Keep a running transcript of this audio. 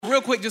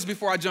real quick, just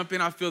before I jump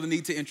in, I feel the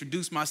need to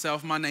introduce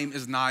myself. My name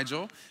is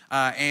Nigel,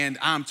 and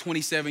I'm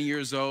 27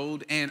 years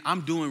old, and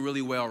I'm doing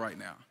really well right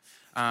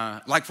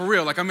now. Like, for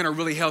real, like, I'm in a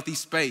really healthy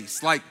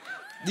space. Like,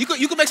 you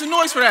could make some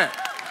noise for that.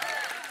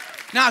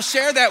 Now, I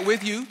share that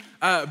with you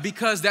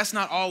because that's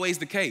not always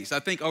the case. I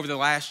think over the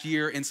last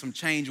year and some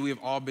change, we have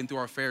all been through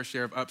our fair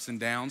share of ups and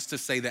downs, to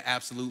say the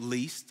absolute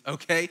least,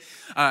 okay?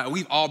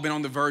 We've all been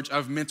on the verge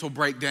of mental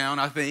breakdown,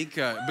 I think,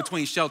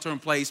 between shelter in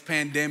place,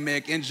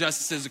 pandemic,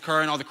 injustices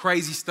occurring, all the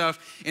crazy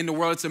stuff in the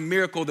world. It's a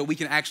miracle that we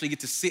can actually get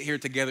to sit here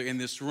together in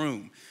this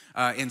room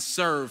and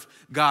serve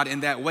God in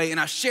that way. And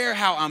I share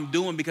how I'm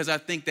doing because I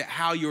think that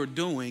how you're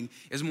doing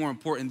is more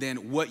important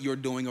than what you're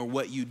doing or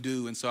what you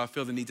do. And so I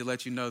feel the need to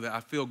let you know that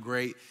I feel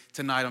great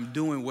tonight. I'm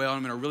doing well.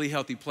 I'm in a really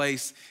healthy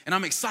place. And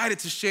I'm excited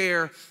to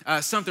share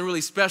something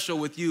really special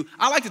with you.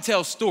 I like to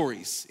tell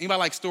stories. Anybody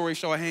like stories?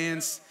 Show of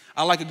hands.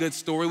 I like a good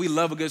story. We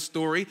love a good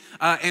story.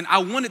 And I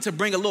wanted to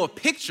bring a little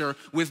picture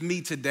with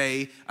me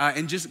today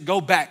and just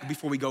go back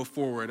before we go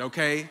forward,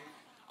 okay?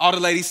 All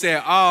the ladies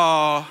said,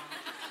 oh.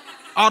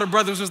 All the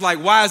brothers was like,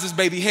 why is this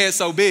baby head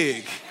so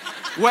big?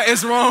 What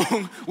is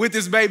wrong with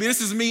this baby? This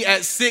is me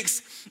at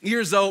 6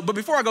 years old. But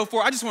before I go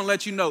forward, I just want to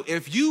let you know,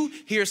 if you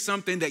hear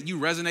something that you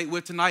resonate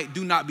with tonight,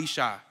 do not be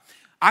shy.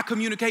 I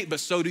communicate, but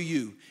so do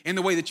you. In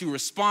the way that you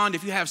respond,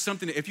 if you have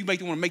something, if you want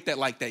to make that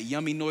like that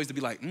yummy noise to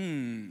be like,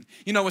 You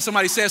know, when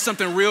somebody says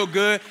something real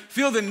good,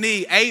 feel the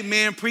need,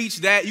 amen,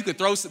 preach that. You could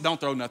don't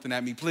throw nothing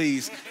at me,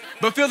 please.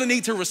 But feel the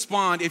need to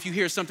respond if you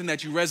hear something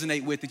that you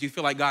resonate with, that you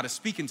feel like God is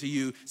speaking to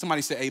you.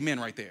 Somebody say amen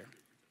right there.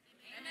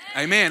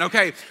 Amen.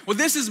 Okay. Well,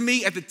 this is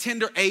me at the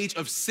tender age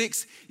of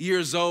 6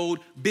 years old,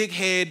 big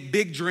head,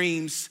 big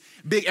dreams,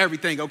 big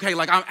everything. Okay.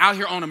 Like, I'm out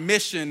here on a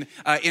mission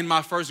in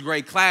my first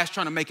grade class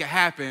trying to make it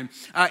happen.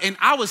 And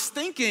I was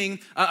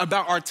thinking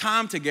about our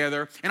time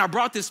together, and I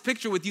brought this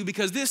picture with you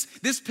because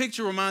this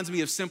picture reminds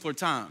me of simpler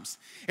times.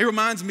 It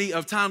reminds me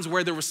of times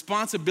where the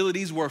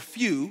responsibilities were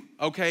few,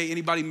 okay?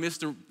 Anybody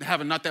missed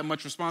having not that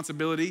much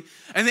responsibility?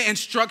 And the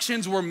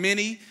instructions were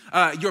many.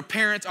 Your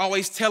parents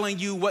always telling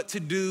you what to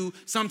do,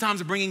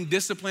 sometimes bringing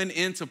discipline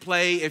into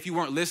play if you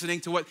weren't listening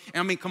to what.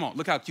 And I mean, come on,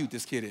 look how cute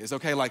this kid is,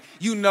 okay? Like,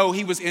 you know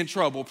he was in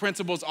trouble.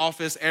 Principal's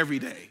office every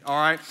day, all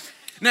right?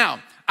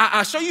 Now,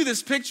 I show you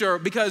this picture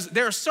because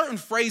there are certain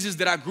phrases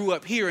that I grew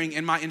up hearing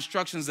in my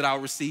instructions that I'll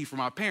receive from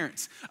my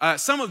parents.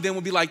 Some of them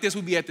would be like this.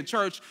 We'd be at the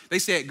church. They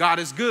said, God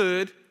is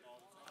good.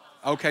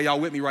 Okay, y'all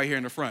with me right here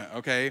in the front,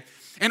 okay?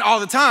 And all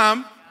the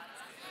time.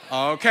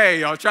 Okay,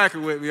 y'all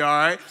tracking with me, all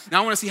right?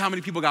 Now, I want to see how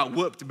many people got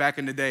whooped back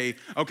in the day,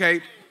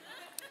 okay?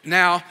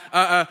 Now,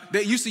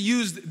 they used to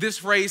use this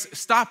phrase,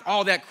 stop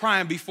all that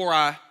crying before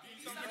I.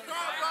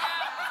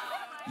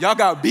 Y'all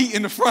got beat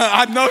in the front.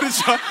 I know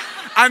that y'all.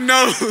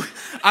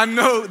 I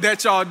know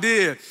that y'all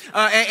did.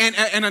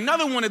 And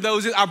another one of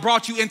those is, I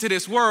brought you into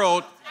this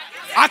world.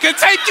 I can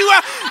take you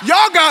out.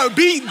 Y'all got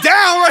beat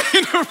down right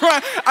in the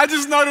front. I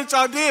just know that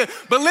y'all did.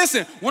 But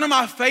listen, one of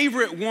my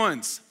favorite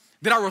ones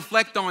that I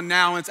reflect on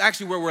now, and it's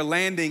actually where we're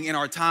landing in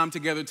our time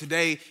together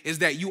today, is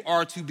that you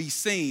are to be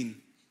seen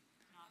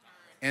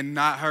and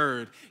not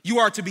heard. You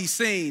are to be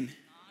seen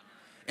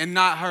and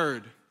not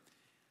heard.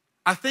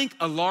 I think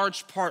a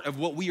large part of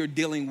what we are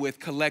dealing with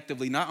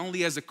collectively, not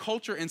only as a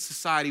culture and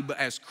society, but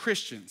as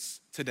Christians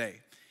today,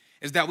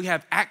 is that we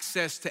have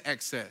access to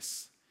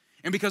excess.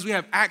 And because we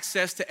have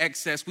access to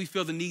excess, we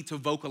feel the need to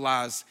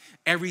vocalize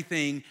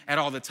everything at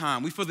all the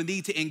time. We feel the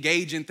need to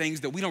engage in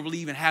things that we don't really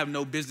even have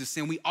no business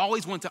in. We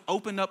always want to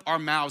open up our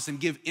mouths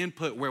and give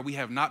input where we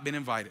have not been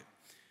invited.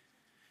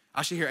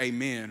 I should hear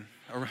amen.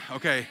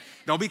 Okay,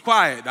 don't be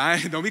quiet.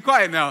 Don't be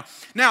quiet now.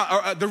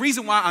 Now, the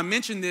reason why I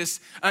mention this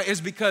is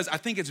because I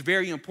think it's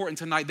very important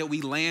tonight that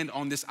we land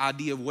on this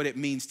idea of what it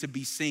means to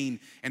be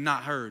seen and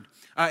not heard.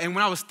 And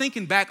when I was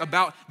thinking back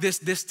about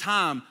this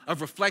time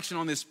of reflection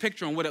on this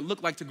picture and what it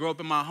looked like to grow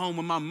up in my home,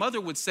 when my mother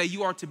would say,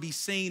 you are to be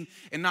seen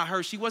and not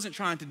heard, she wasn't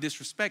trying to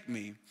disrespect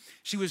me.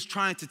 She was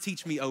trying to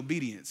teach me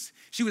obedience.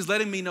 She was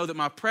letting me know that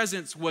my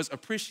presence was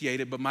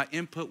appreciated, but my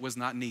input was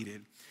not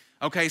needed.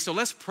 Okay, so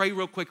let's pray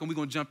real quick and we're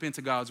going to jump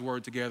into God's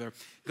word together.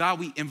 God,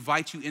 we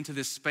invite you into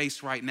this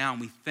space right now,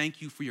 and we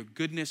thank you for your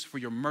goodness, for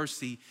your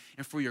mercy,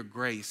 and for your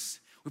grace.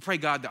 We pray,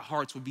 God, that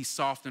hearts would be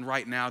softened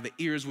right now, that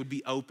ears would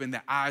be open,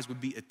 that eyes would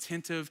be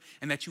attentive,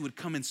 and that you would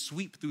come and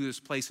sweep through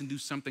this place and do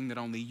something that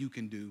only you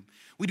can do.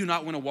 We do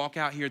not want to walk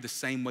out here the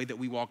same way that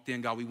we walked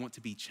in, God. We want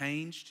to be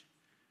changed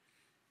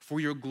for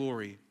your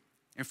glory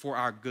and for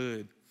our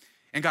good.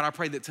 And God, I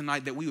pray that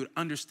tonight that we would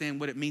understand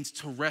what it means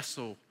to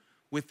wrestle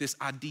with this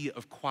idea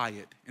of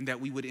quiet, and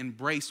that we would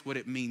embrace what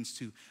it means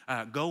to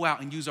go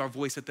out and use our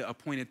voice at the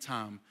appointed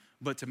time,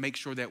 but to make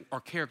sure that our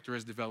character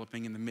is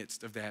developing in the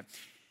midst of that.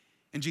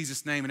 In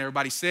Jesus' name, and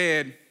everybody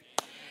said,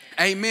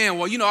 amen.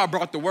 Well, you know, I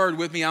brought the word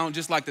with me. I don't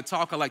just like to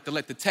talk. I like to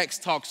let the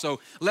text talk. So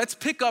let's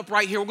pick up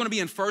right here. We're going to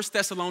be in 1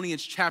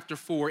 Thessalonians chapter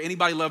 4.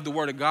 Anybody love the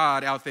word of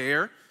God out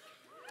there?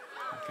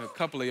 Okay, a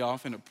couple of y'all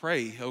finna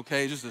pray,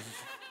 okay?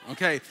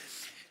 Okay.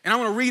 And I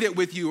want to read it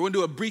with you. We're going to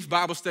do a brief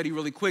Bible study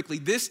really quickly.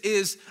 This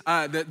is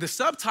the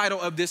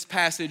subtitle of this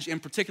passage in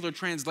particular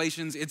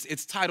translations.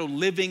 It's titled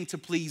Living to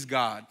Please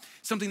God,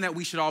 something that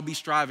we should all be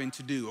striving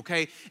to do,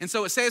 okay? And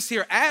so it says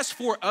here, as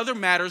for other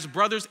matters,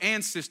 brothers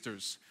and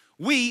sisters,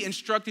 we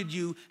instructed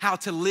you how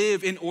to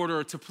live in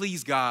order to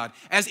please God,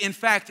 as in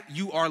fact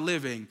you are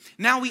living.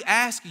 Now we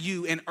ask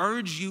you and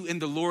urge you in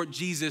the Lord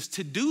Jesus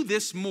to do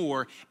this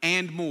more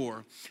and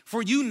more.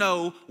 For you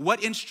know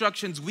what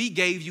instructions we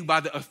gave you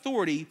by the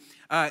authority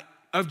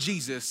of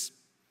Jesus.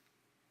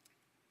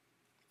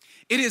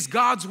 It is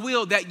God's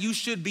will that you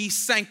should be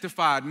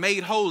sanctified,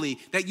 made holy,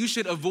 that you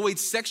should avoid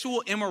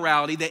sexual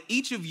immorality, that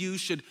each of you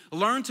should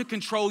learn to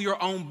control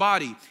your own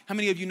body. How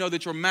many of you know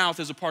that your mouth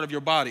is a part of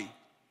your body?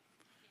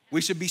 We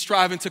should be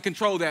striving to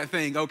control that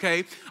thing,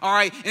 okay? All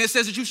right, and it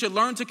says that you should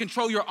learn to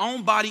control your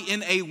own body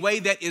in a way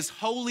that is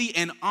holy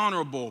and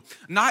honorable,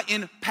 not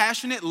in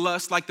passionate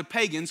lust like the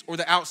pagans or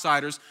the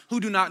outsiders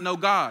who do not know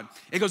God.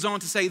 It goes on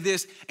to say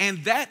this,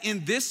 and that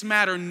in this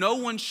matter no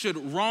one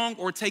should wrong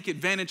or take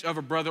advantage of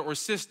a brother or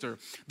sister.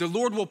 The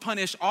Lord will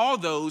punish all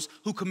those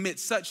who commit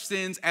such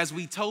sins as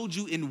we told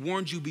you and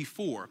warned you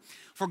before.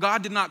 For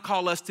God did not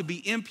call us to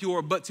be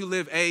impure, but to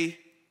live a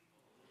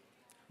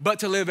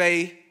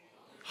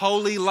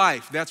holy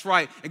life. That's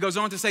right. It goes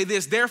on to say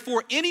this,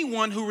 therefore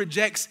anyone who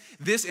rejects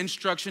this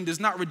instruction does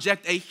not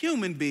reject a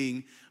human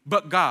being,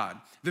 but God,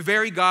 the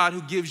very God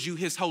who gives you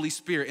his Holy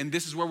Spirit. And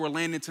this is where we're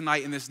landing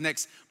tonight in this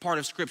next part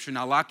of scripture.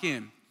 Now lock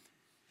in.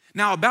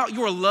 Now about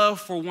your love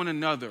for one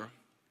another,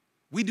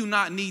 we do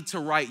not need to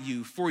write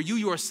you, for you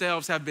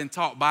yourselves have been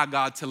taught by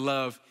God to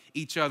love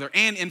each other.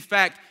 And in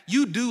fact,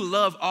 you do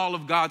love all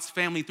of God's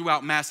family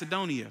throughout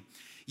Macedonia.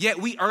 Yet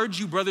we urge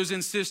you, brothers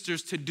and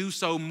sisters, to do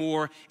so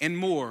more and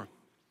more.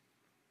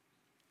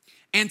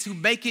 And to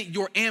make it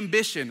your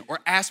ambition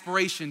or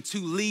aspiration to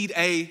live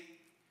a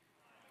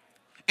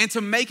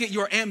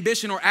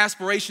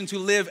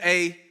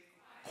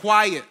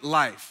quiet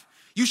life.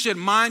 You should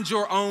mind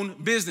your own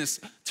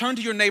business. Turn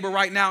to your neighbor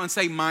right now and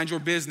say, mind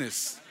your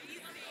business.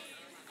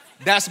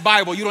 That's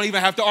Bible. You don't even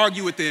have to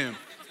argue with them.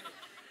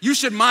 You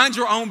should mind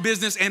your own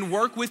business and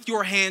work with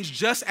your hands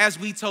just as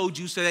we told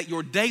you, so that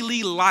your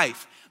daily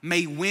life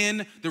may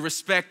win the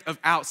respect of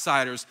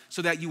outsiders,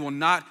 so that you will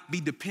not be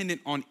dependent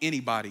on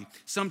anybody.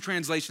 Some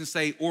translations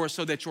say, or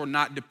so that you're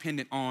not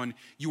dependent on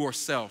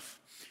yourself.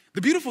 The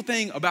beautiful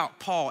thing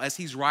about Paul as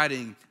he's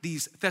writing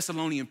these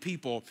Thessalonian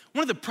people,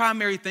 one of the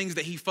primary things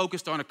that he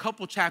focused on a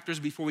couple chapters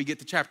before we get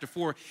to chapter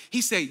 4,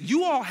 he said,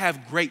 you all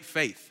have great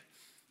faith.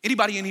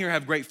 Anybody in here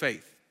have great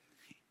faith?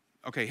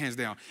 Okay, hands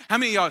down. How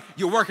many of y'all,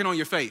 you're working on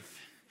your faith?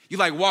 You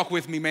like, walk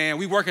with me, man.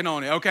 We working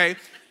on it, okay?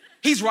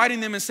 He's writing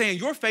them and saying,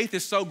 your faith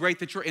is so great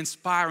that you're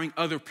inspiring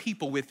other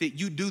people with it.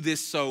 You do this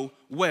so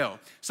well.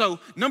 So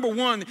number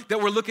one that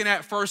we're looking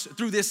at first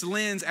through this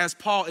lens as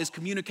Paul is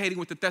communicating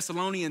with the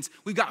Thessalonians,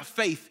 we've got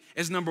faith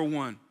as number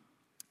one.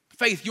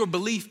 Faith, your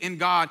belief in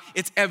God,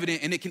 it's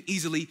evident and it can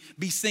easily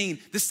be seen.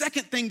 The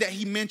second thing that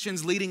he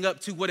mentions leading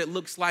up to what it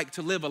looks like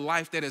to live a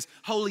life that is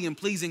holy and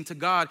pleasing to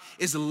God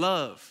is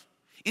love.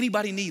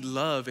 Anybody need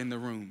love in the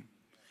room?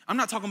 I'm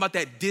not talking about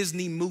that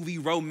Disney movie,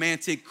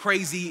 romantic,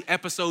 crazy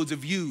episodes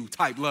of You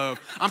type love.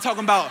 I'm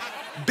talking about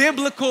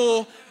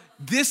biblical,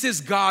 this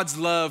is God's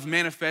love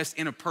manifest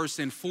in a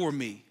person for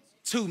me,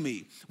 to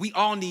me. We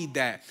all need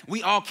that.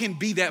 We all can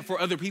be that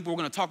for other people. We're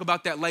going to talk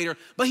about that later.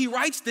 But he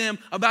writes them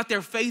about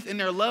their faith and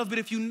their love. But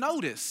if you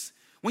notice,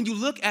 when you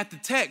look at the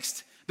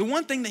text, the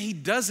one thing that he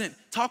doesn't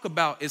talk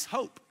about is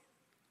hope.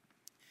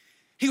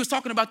 He was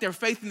talking about their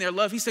faith and their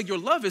love. He said, your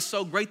love is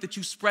so great that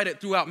you spread it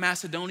throughout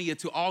Macedonia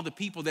to all the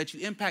people that you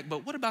impact.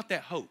 But what about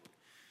that hope?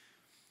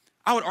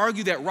 I would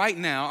argue that right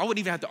now, I wouldn't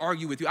even have to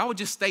argue with you. I would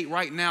just state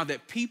right now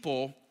that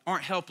people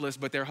aren't helpless,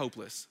 but they're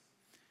hopeless.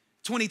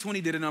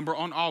 2020 did a number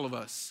on all of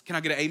us. Can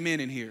I get an amen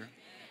in here? Amen.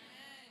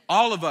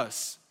 All of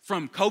us,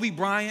 from Kobe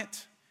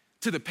Bryant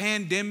to the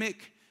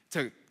pandemic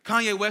to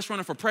Kanye West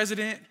running for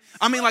president.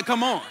 I mean, like,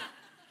 come on.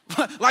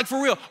 Like,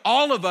 for real,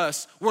 all of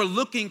us were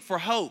looking for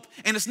hope.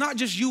 And it's not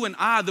just you and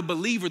I, the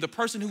believer, the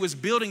person who is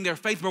building their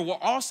faith, but we're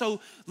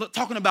also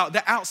talking about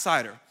the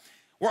outsider.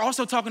 We're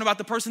also talking about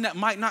the person that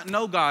might not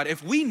know God.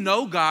 If we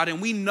know God and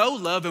we know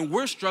love and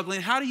we're struggling,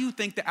 how do you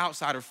think the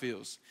outsider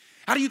feels?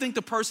 How do you think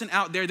the person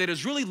out there that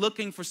is really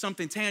looking for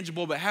something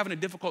tangible but having a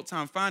difficult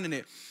time finding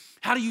it,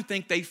 how do you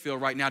think they feel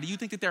right now? Do you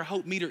think that their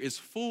hope meter is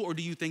full, or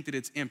do you think that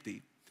it's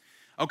empty?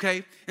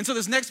 Okay, and so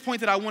this next point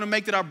that I want to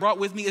make that I brought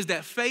with me is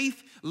that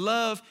faith,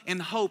 love,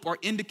 and hope are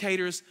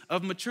indicators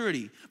of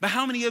maturity. But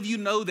how many of you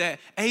know that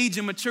age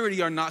and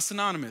maturity are not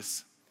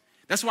synonymous?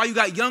 That's why you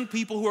got young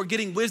people who are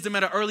getting wisdom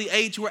at an early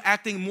age who are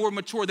acting more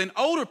mature than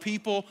older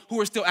people who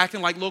are still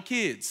acting like little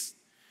kids.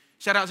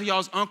 Shout out to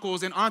y'all's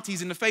uncles and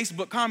aunties in the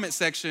Facebook comment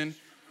section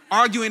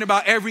arguing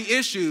about every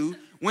issue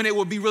when it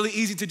would be really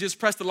easy to just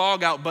press the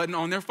log out button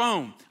on their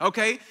phone,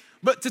 okay?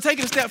 But to take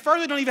it a step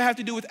further, don't even have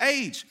to do with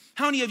age.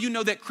 How many of you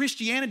know that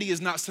Christianity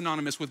is not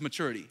synonymous with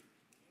maturity?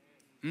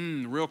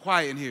 Real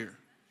quiet in here.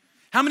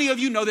 How many of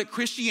you know that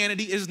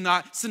Christianity is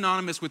not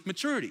synonymous with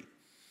maturity?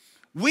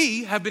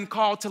 We have been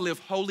called to live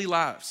holy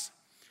lives.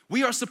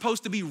 We are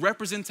supposed to be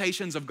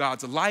representations of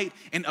God's light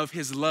and of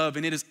his love,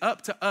 and it is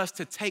up to us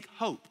to take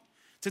hope,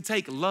 to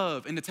take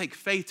love, and to take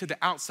faith to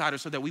the outsider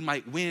so that we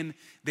might win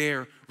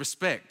their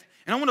respect.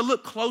 And I want to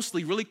look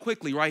closely, really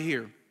quickly right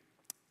here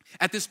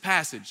at this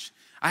passage.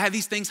 I have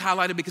these things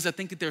highlighted because I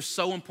think that they're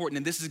so important,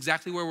 and this is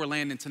exactly where we're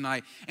landing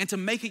tonight. And to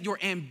make it your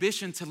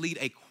ambition to lead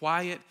a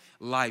quiet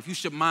life, you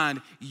should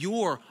mind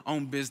your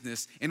own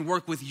business and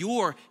work with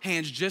your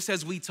hands just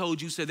as we told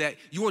you, so that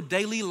your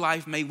daily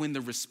life may win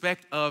the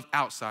respect of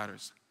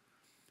outsiders.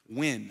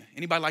 Win.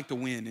 Anybody like to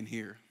win in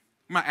here?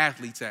 Where my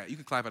athletes at? You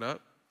can clap it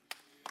up.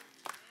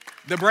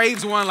 The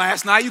Braves won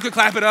last night. You can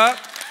clap it up.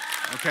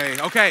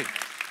 Okay.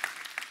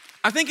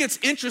 I think it's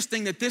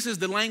interesting that this is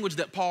the language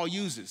that Paul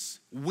uses.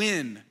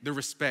 Win the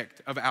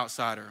respect of an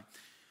outsider.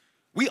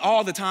 We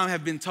all the time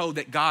have been told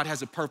that God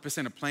has a purpose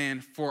and a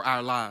plan for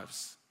our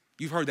lives.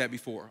 You've heard that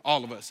before,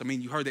 all of us. I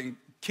mean, you heard that in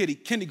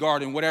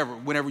kindergarten, whatever,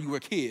 whenever you were a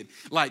kid.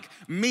 Like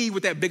me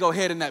with that big old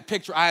head in that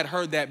picture, I had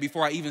heard that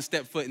before I even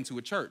stepped foot into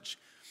a church.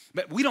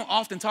 But we don't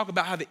often talk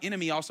about how the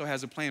enemy also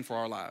has a plan for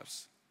our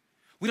lives.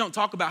 We don't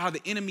talk about how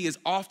the enemy is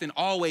often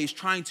always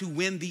trying to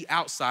win the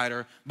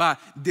outsider by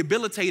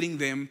debilitating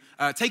them,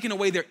 taking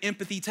away their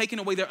empathy, taking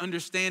away their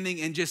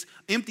understanding, and just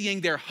emptying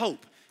their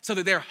hope so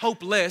that they're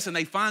hopeless and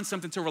they find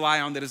something to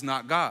rely on that is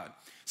not God.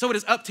 So it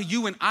is up to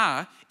you and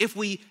I, if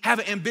we have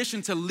an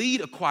ambition to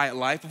lead a quiet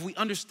life, if we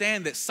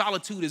understand that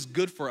solitude is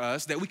good for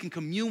us, that we can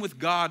commune with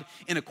God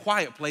in a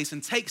quiet place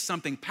and take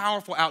something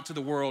powerful out to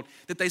the world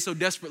that they so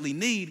desperately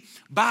need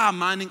by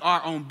minding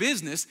our own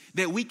business,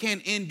 that we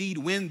can indeed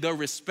win the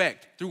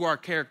respect through our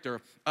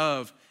character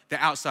of the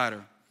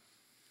outsider.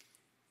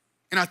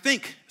 And I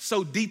think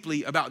so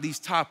deeply about these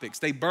topics.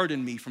 They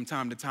burden me from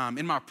time to time.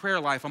 In my prayer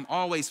life, I'm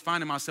always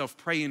finding myself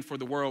praying for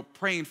the world,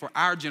 praying for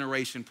our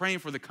generation, praying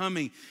for the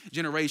coming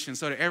generation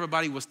so that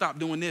everybody will stop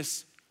doing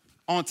this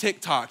on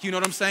TikTok. You know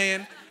what I'm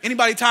saying?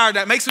 Anybody tired of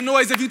that? Make some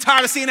noise if you're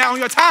tired of seeing that on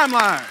your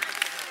timeline.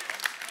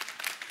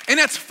 And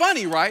that's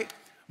funny, right?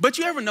 But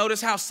you ever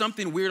notice how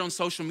something weird on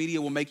social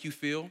media will make you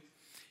feel?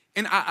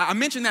 And I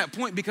mention that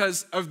point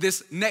because of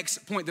this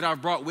next point that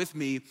I've brought with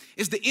me,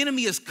 is the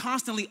enemy is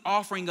constantly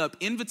offering up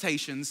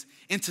invitations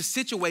into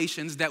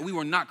situations that we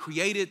were not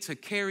created to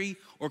carry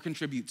or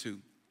contribute to.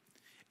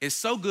 It's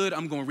so good,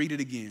 I'm going to read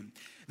it again.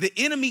 The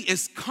enemy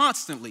is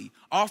constantly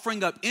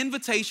offering up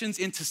invitations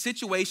into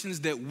situations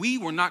that we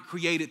were not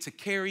created to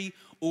carry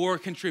or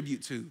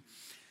contribute to.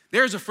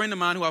 There's a friend of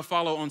mine who I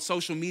follow on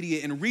social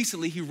media, and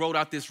recently he wrote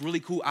out this really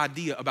cool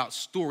idea about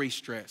story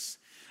stress.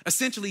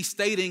 Essentially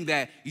stating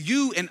that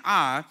you and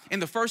I,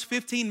 in the first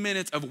 15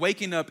 minutes of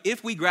waking up,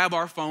 if we grab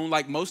our phone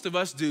like most of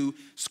us do,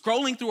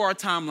 scrolling through our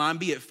timeline,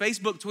 be it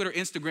Facebook, Twitter,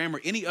 Instagram, or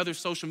any other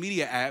social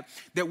media app,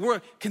 that we're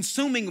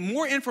consuming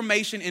more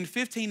information in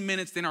 15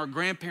 minutes than our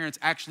grandparents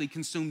actually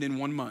consumed in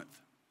 1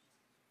 month.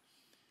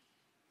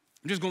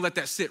 I'm just gonna let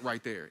that sit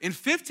right there. In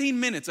 15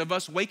 minutes of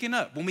us waking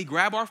up, when we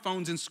grab our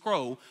phones and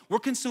scroll, we're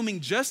consuming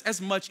just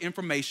as much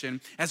information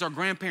as our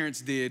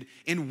grandparents did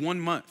in 1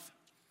 month.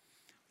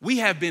 We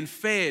have been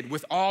fed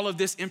with all of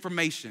this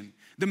information.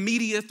 The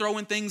media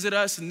throwing things at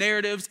us,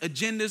 narratives,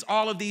 agendas,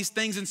 all of these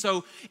things. And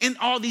so in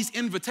all these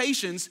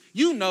invitations,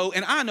 you know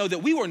and I know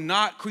that we were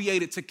not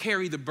created to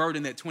carry the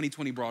burden that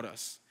 2020 brought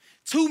us.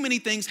 Too many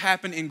things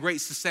happened in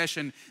great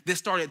succession that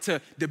started to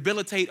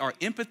debilitate our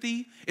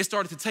empathy. It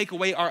started to take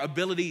away our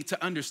ability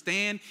to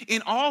understand.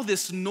 In all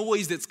this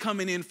noise that's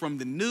coming in from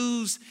the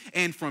news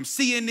and from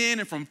CNN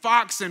and from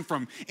Fox and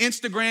from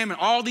Instagram and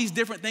all these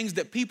different things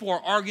that people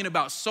are arguing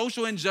about,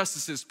 social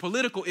injustices,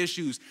 political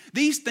issues,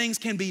 these things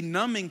can be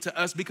numbing to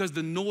us because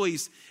the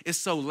noise is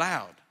so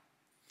loud.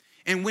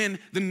 And when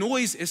the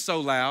noise is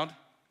so loud,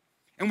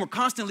 and we're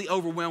constantly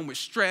overwhelmed with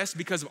stress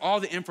because of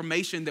all the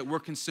information that we're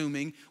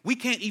consuming, we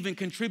can't even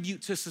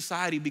contribute to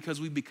society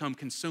because we become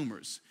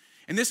consumers.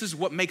 And this is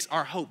what makes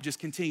our hope just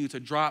continue to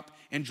drop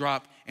and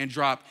drop and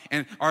drop.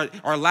 And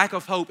our lack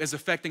of hope is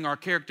affecting our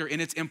character,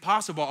 and it's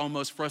impossible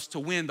almost for us to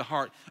win the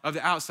heart of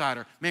the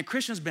outsider. Man,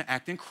 Christians been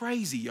acting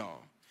crazy,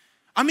 y'all.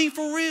 I mean,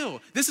 for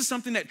real. This is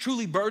something that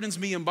truly burdens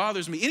me and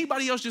bothers me.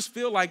 Anybody else just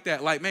feel like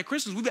that? Like, man,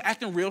 Christians, we've been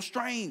acting real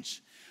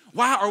strange.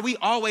 Why are we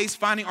always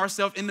finding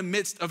ourselves in the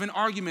midst of an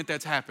argument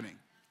that's happening?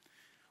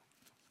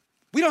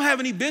 We don't have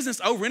any business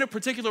over in a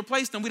particular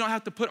place, then we don't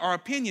have to put our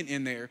opinion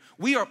in there.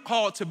 We are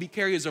called to be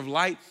carriers of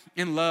light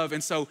and love.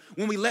 And so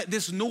when we let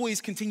this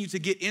noise continue to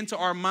get into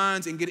our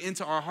minds and get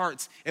into our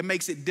hearts, it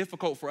makes it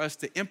difficult for us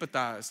to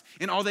empathize.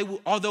 And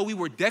although we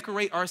will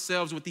decorate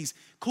ourselves with these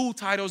cool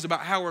titles about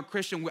how we're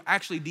Christian, we're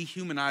actually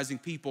dehumanizing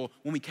people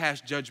when we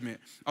cast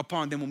judgment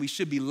upon them, when we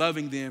should be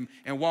loving them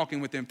and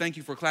walking with them. Thank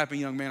you for clapping,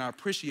 young man. I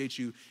appreciate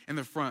you in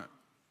the front.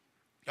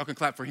 Y'all can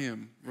clap for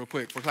him real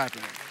quick for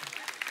clapping.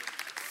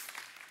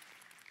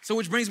 So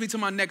which brings me to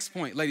my next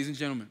point, ladies and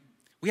gentlemen.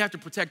 We have to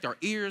protect our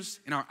ears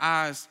and our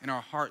eyes and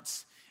our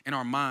hearts in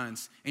our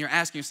minds. And you're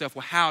asking yourself,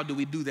 well, how do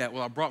we do that?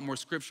 Well, I brought more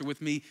scripture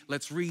with me.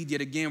 Let's read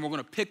yet again. We're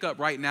going to pick up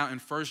right now in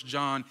 1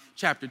 John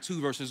chapter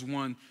 2, verses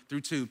 1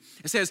 through 2.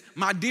 It says,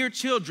 my dear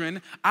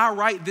children, I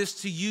write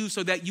this to you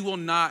so that you will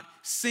not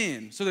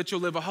sin, so that you'll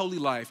live a holy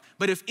life.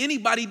 But if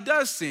anybody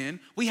does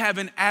sin, we have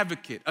an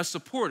advocate, a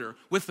supporter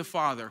with the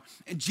Father,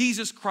 and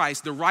Jesus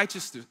Christ, the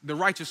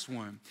righteous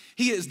one.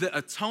 He is the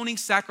atoning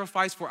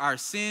sacrifice for our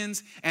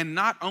sins, and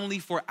not only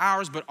for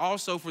ours, but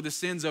also for the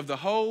sins of the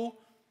whole.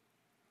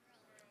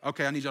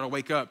 Okay, I need y'all to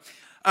wake up.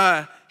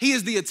 He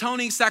is the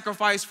atoning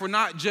sacrifice for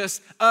not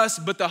just us,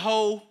 but the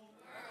whole world.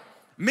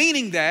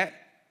 Meaning that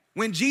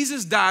when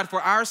Jesus died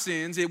for our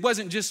sins, it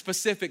wasn't just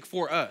specific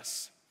for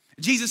us.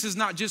 Jesus is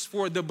not just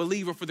for the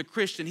believer, for the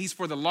Christian. He's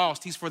for the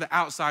lost. He's for the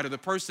outsider, the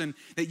person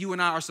that you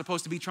and I are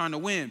supposed to be trying to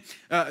win.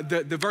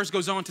 The verse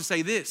goes on to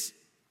say this.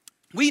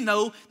 We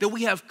know that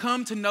we have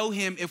come to know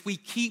him if we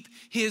keep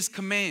his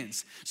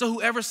commands. So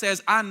whoever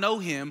says, I know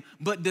him,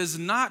 but does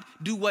not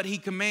do what he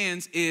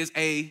commands is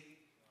a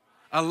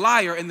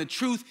liar, and the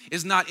truth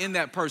is not in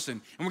that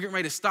person. And we're getting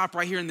ready to stop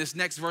right here in this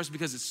next verse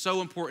because it's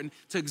so important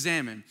to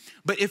examine.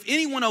 But if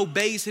anyone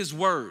obeys his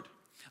word,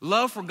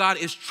 love for God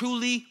is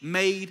truly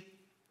made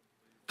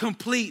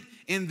complete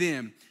in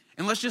them.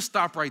 And let's just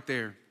stop right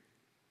there.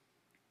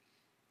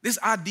 This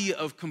idea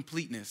of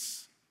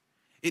completeness,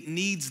 it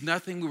needs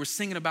nothing. We were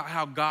singing about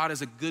how God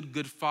is a good,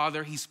 good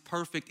father. He's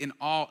perfect in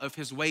all of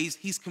his ways.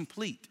 He's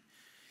complete.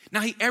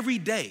 Now, every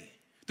day,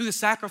 through the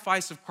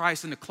sacrifice of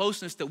Christ and the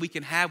closeness that we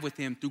can have with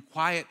him through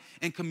quiet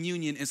and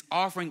communion, is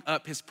offering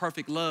up his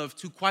perfect love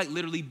to quite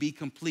literally be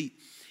complete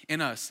in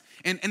us.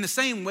 And in the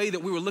same way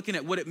that we were looking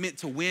at what it meant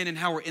to win and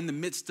how we're in the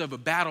midst of a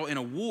battle and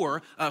a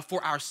war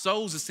for our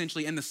souls,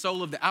 essentially, and the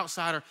soul of the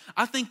outsider,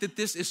 I think that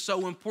this is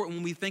so important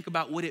when we think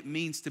about what it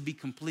means to be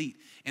complete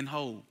and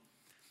whole.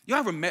 You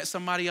ever met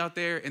somebody out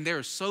there and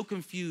they're so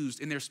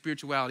confused in their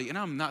spirituality? And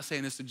I'm not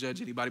saying this to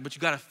judge anybody, but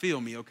you got to feel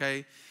me,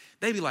 okay?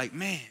 They be like,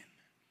 man,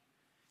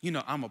 you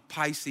know, I'm a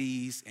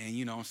Pisces, and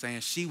you know what I'm saying,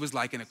 she was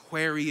like an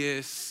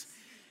Aquarius,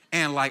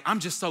 and like, I'm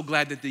just so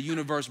glad that the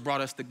universe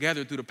brought us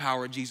together through the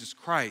power of Jesus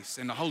Christ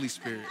and the Holy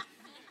Spirit.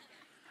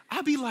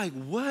 I'd be like,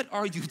 what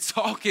are you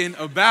talking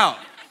about?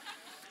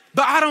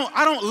 But I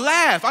don't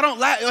laugh.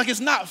 Like, it's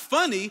not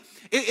funny.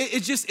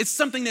 It's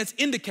something that's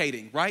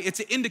indicating, right? It's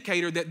an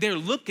indicator that they're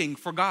looking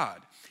for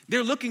God.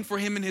 They're looking for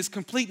him in his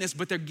completeness,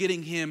 but they're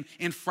getting him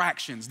in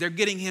fractions. They're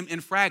getting him in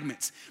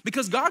fragments,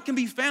 because God can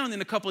be found in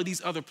a couple of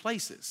these other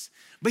places,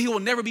 but he will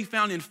never be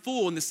found in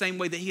full in the same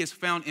way that he is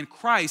found in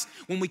Christ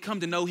when we come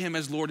to know him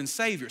as Lord and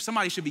Savior.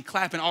 Somebody should be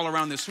clapping all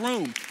around this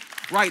room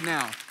right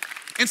now.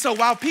 And so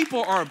while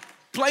people are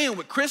playing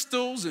with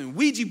crystals and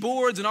Ouija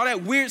boards and all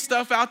that weird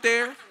stuff out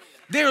there,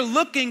 they're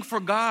looking for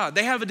God.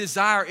 They have a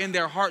desire in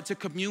their heart to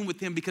commune with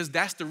him because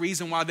that's the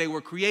reason why they were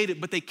created,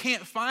 but they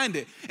can't find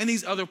it in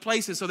these other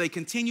places. So they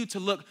continue to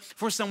look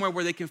for somewhere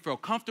where they can feel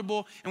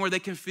comfortable and where they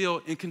can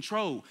feel in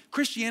control.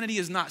 Christianity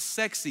is not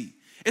sexy.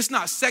 It's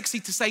not sexy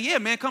to say, yeah,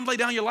 man, come lay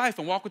down your life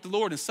and walk with the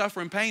Lord and suffer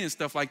in pain and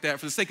stuff like that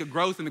for the sake of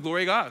growth and the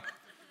glory of God.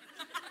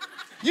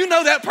 You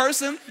know that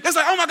person. It's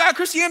like, oh my God,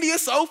 Christianity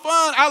is so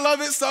fun. I love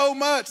it so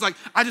much. Like,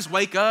 I just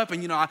wake up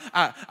and, you know,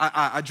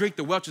 I drink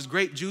the Welch's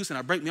grape juice and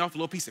I break me off a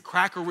little piece of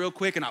cracker real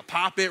quick and I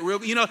pop it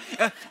real, you know,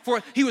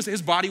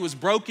 his body was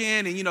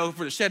broken and, you know,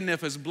 for the shedding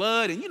of his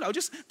blood and, you know,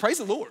 just praise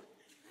the Lord.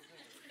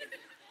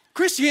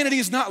 Christianity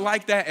is not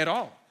like that at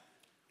all.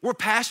 We're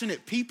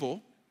passionate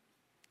people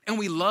and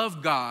we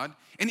love God.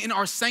 And in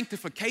our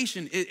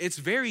sanctification, it's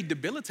very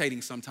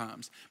debilitating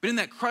sometimes. But in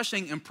that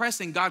crushing and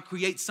pressing, God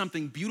creates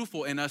something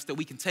beautiful in us that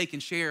we can take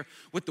and share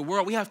with the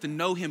world. We have to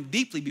know him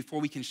deeply before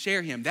we can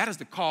share him. That is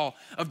the call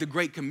of the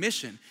Great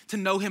Commission, to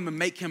know him and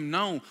make him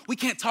known. We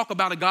can't talk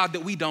about a God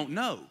that we don't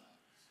know.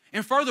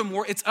 And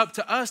furthermore, it's up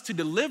to us to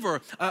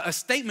deliver a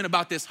statement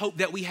about this hope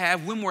that we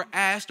have when we're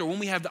asked or when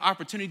we have the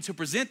opportunity to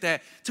present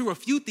that, to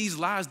refute these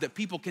lies that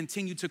people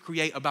continue to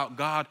create about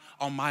God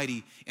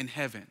Almighty in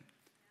heaven.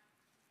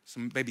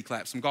 Some baby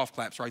claps, some golf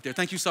claps right there.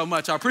 Thank you so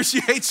much. I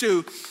appreciate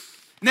you.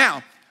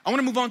 Now, I want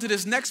to move on to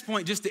this next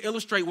point just to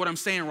illustrate what I'm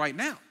saying right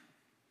now.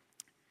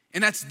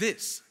 And that's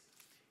this.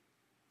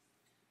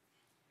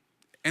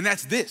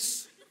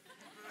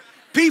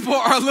 People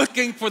are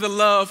looking for the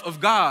love of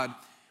God.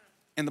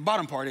 And the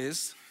bottom part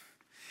is,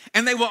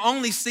 and they will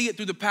only see it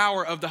through the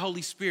power of the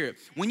Holy Spirit.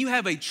 When you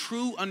have a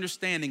true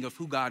understanding of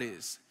who God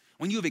is,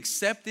 when you have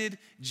accepted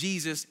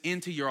Jesus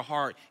into your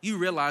heart, you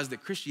realize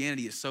that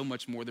Christianity is so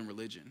much more than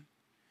religion.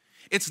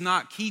 It's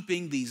not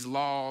keeping these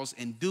laws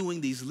and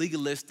doing these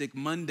legalistic,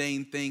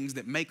 mundane things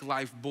that make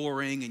life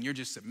boring and you're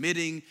just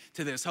submitting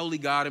to this holy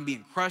God and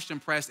being crushed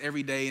and pressed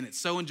every day and it's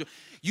so enjoyable.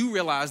 You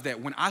realize that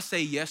when I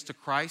say yes to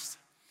Christ,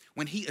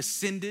 when he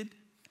ascended,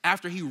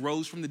 after he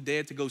rose from the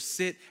dead to go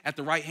sit at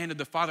the right hand of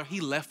the Father, he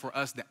left for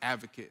us the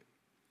advocate.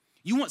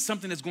 You want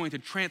something that's going to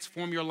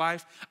transform your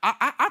life?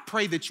 I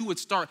pray that you would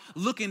start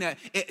looking at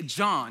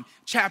John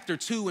chapter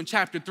 2 and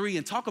chapter 3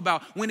 and talk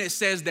about when it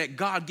says that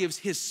God gives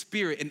his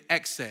spirit in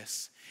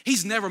excess.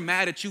 He's never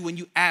mad at you when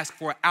you ask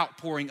for an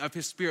outpouring of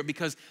his Spirit,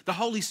 because the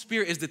Holy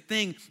Spirit is the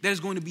thing that is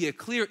going to be a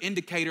clear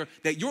indicator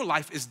that your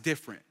life is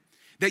different,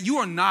 that you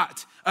are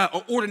not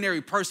an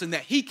ordinary person,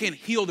 that he can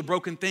heal the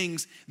broken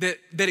things that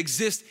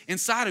exist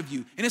inside of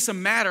you. And it's a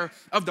matter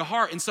of the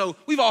heart. And so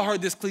we've all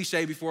heard this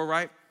cliche before,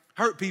 right?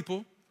 Hurt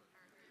people.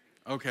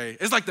 Okay,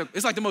 it's like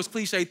the most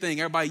cliche thing.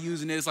 Everybody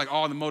using it. It's like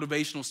all the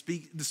motivational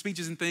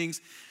speeches and things.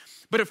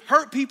 But if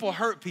hurt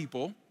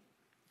people,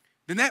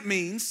 then that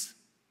means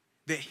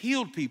that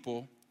healed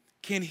people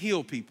can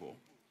heal people.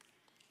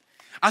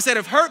 I said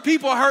if hurt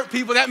people,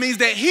 that means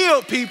that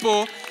healed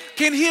people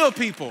can heal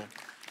people.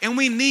 And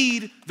we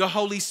need the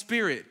Holy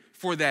Spirit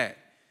for that.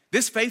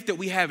 This faith that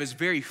we have is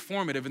very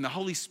formative, and the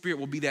Holy Spirit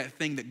will be that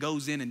thing that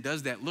goes in and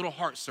does that little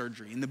heart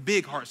surgery and the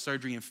big heart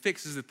surgery and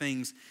fixes the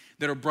things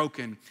that are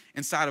broken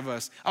inside of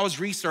us. I was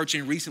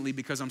researching recently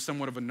because I'm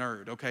somewhat of a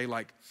nerd, okay?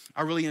 Like,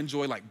 I really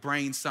enjoy like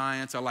brain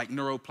science. I like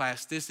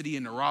neuroplasticity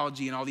and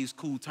neurology and all these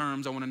cool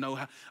terms. I want to know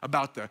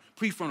about the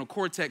prefrontal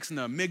cortex and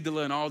the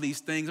amygdala and all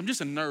these things. I'm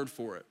just a nerd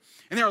for it.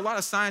 And there are a lot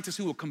of scientists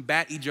who will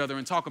combat each other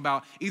and talk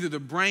about either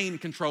the brain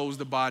controls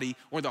the body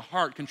or the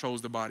heart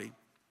controls the body.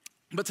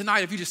 But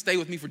tonight, if you just stay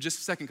with me for just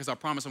a second, because I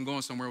promise I'm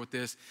going somewhere with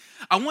this,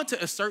 I want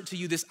to assert to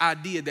you this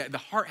idea that the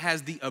heart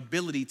has the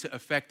ability to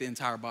affect the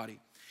entire body.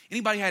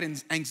 Anybody had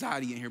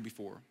anxiety in here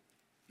before?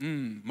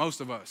 Most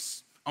of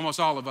us, almost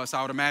all of us,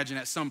 I would imagine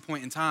at some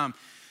point in time.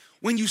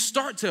 When you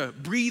start to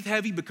breathe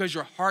heavy because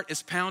your heart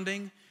is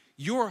pounding,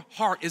 your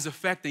heart is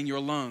affecting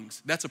your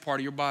lungs. That's a part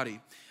of your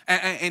body.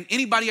 And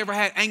anybody ever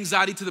had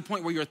anxiety to the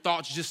point where your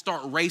thoughts just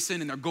start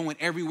racing and they're going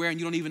everywhere and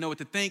you don't even know what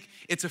to think?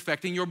 It's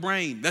affecting your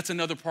brain. That's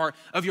another part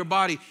of your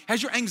body.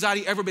 Has your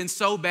anxiety ever been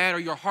so bad or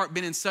your heart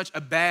been in such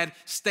a bad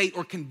state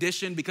or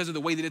condition because of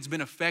the way that it's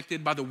been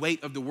affected by the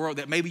weight of the world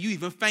that maybe you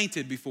even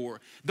fainted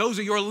before? Those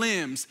are your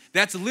limbs.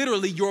 That's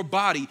literally your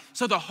body.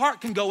 So the heart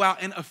can go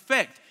out and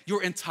affect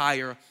your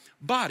entire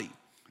body.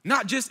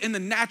 Not just in the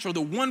natural,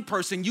 the one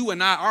person, you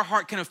and I, our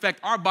heart can affect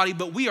our body,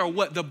 but we are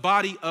what? The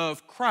body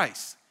of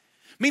Christ.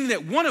 Meaning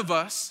that one of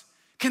us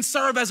can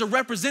serve as a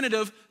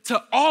representative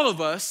to all of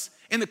us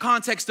in the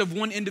context of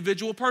one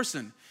individual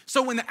person.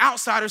 So when the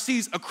outsider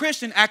sees a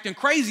Christian acting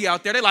crazy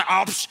out there, they're like,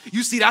 oh,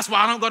 you see, that's why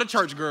I don't go to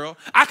church, girl.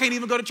 I can't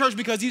even go to church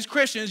because these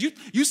Christians,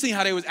 you seen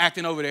how they was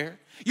acting over there.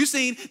 You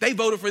seen they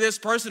voted for this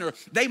person or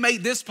they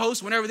made this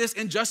post whenever this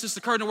injustice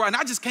occurred in the world, and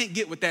I just can't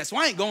get with that, so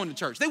I ain't going to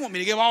church. They want me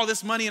to give all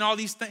this money and all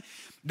these things.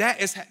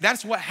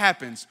 That's what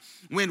happens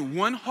when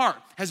one heart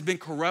has been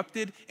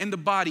corrupted in the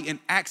body and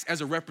acts as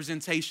a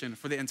representation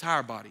for the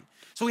entire body.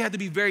 So we have to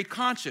be very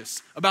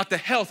conscious about the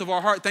health of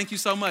our heart. Thank you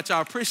so much.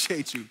 I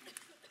appreciate you.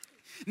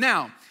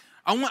 Now,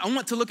 I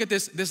want to look at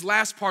this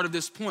last part of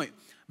this point,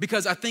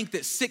 because I think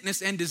that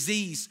sickness and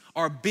disease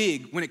are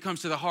big when it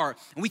comes to the heart.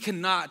 And we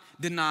cannot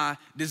deny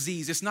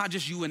disease. It's not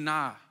just you and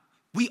I.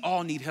 We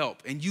all need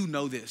help, and you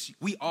know this.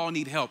 We all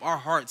need help. Our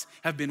hearts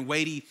have been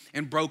weighty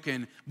and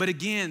broken. But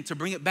again, to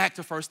bring it back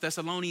to 1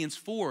 Thessalonians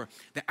 4,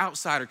 the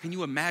outsider, can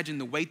you imagine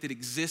the weight that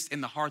exists in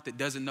the heart that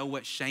doesn't know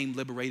what shame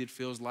liberated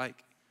feels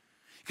like?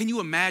 Can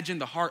you imagine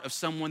the heart of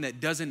someone that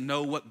doesn't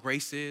know what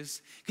grace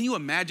is? Can you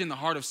imagine the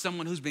heart of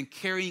someone who's been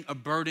carrying a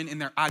burden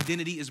and their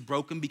identity is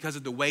broken because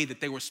of the way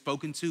that they were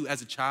spoken to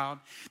as a child?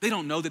 They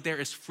don't know that there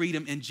is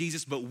freedom in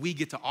Jesus, but we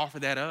get to offer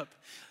that up.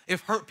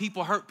 If hurt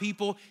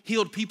people,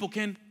 healed people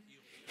can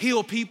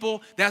heal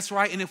people. That's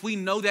right. And if we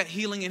know that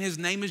healing in his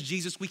name is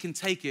Jesus, we can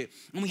take it,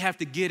 and we have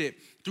to get it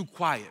through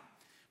quiet.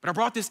 But I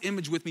brought this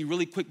image with me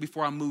really quick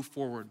before I move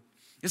forward.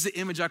 This is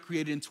an image I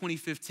created in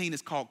 2015.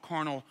 It's called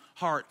Carnal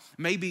Heart.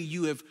 Maybe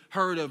you have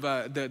heard of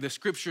the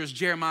scriptures,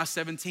 Jeremiah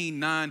 17,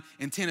 9,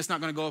 and 10. It's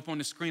not going to go up on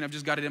the screen. I've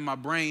just got it in my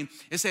brain.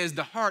 It says,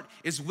 the heart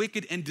is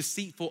wicked and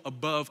deceitful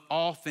above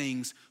all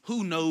things.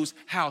 Who knows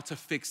how to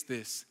fix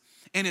this?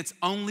 And it's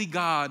only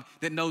God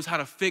that knows how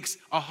to fix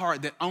a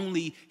heart that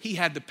only he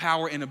had the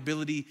power and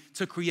ability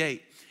to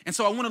create. And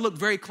so I want to look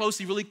very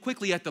closely, really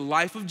quickly at the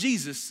life of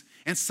Jesus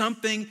and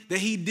something that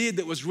he did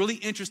that was really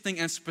interesting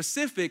and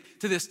specific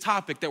to this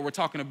topic that we're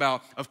talking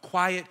about of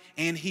quiet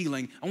and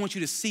healing. I want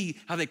you to see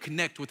how they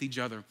connect with each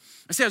other.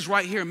 It says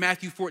right here in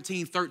Matthew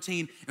 14,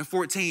 13 and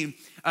 14,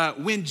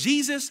 when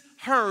Jesus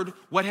heard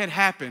what had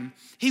happened,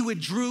 he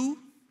withdrew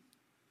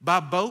by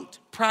boat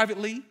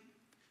privately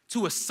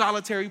to a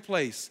solitary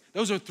place.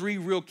 Those are three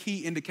real key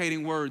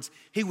indicating words.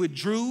 He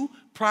withdrew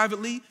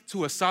privately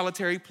to a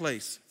solitary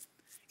place.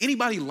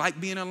 Anybody like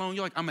being alone?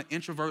 You're like, I'm an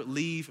introvert,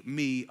 leave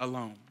me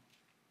alone.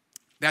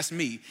 That's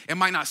me. It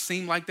might not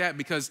seem like that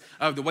because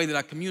of the way that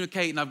I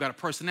communicate and I've got a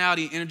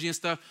personality and energy and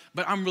stuff,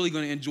 but I'm really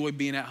going to enjoy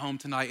being at home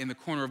tonight in the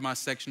corner of my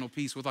sectional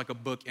piece with like a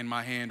book in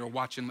my hand or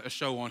watching a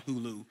show on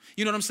Hulu.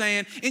 You know what I'm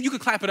saying? And you can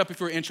clap it up if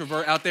you're an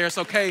introvert out there. It's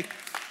okay.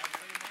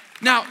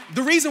 Now,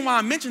 the reason why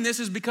I mention this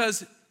is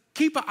because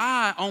keep an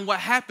eye on what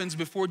happens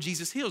before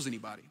Jesus heals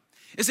anybody.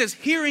 It says,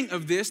 hearing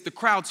of this, the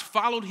crowds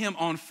followed him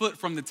on foot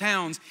from the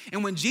towns.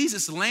 And when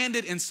Jesus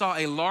landed and saw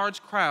a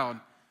large crowd,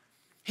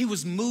 he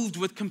was moved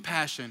with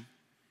compassion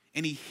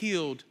and he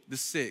healed the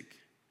sick.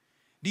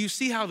 Do you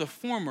see how the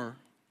former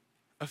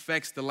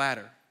affects the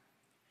latter?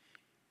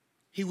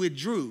 he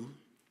withdrew,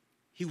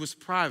 he was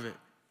private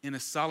in a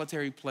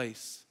solitary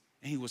place,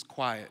 and he was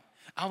quiet.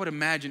 I would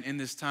imagine in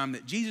this time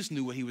that Jesus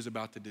knew what he was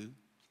about to do,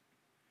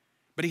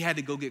 but he had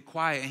to go get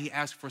quiet, and he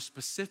asked for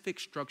specific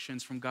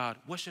instructions from God.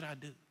 What should I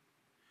do?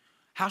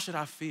 How should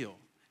I feel?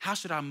 How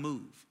should I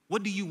move?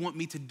 What do you want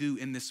me to do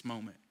in this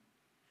moment?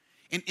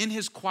 And in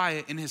his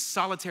quiet, in his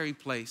solitary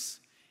place,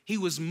 he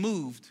was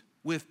moved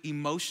with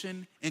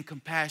emotion and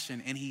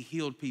compassion, and he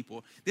healed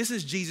people. This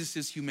is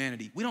Jesus'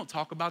 humanity. We don't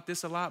talk about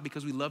this a lot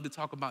because we love to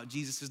talk about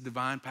Jesus'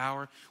 divine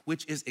power,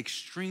 which is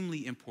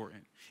extremely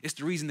important. It's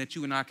the reason that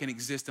you and I can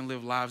exist and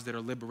live lives that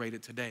are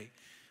liberated today.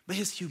 But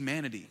his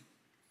humanity,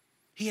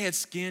 he had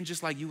skin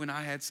just like you and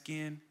I had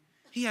skin.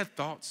 He had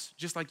thoughts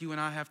just like you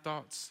and I have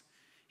thoughts.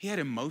 He had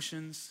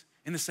emotions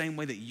in the same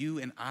way that you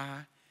and I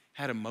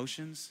had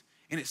emotions.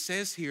 And it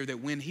says here that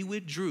when he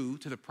withdrew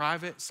to the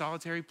private,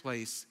 solitary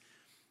place,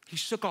 he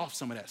shook off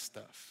some of that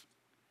stuff.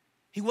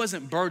 He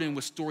wasn't burdened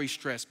with story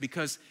stress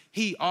because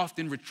he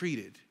often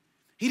retreated.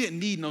 He didn't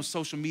need no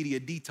social media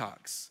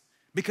detox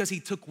because he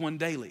took one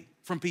daily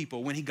from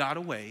people when he got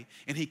away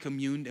and he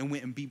communed and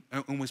went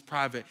and was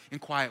private and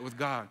quiet with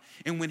God.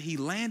 And when he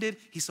landed,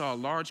 he saw a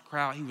large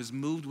crowd. He was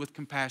moved with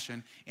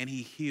compassion and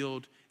he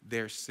healed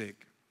their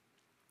sick.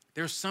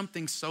 There's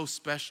something so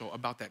special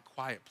about that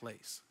quiet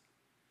place.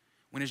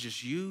 When it's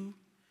just you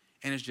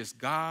and it's just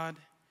God,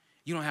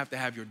 you don't have to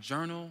have your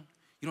journal.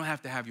 You don't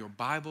have to have your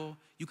Bible.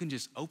 You can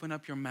just open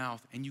up your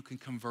mouth and you can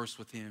converse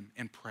with him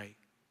and pray.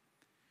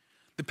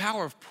 The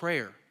power of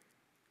prayer,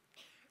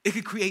 it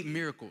can create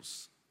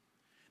miracles.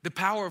 The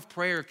power of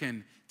prayer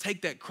can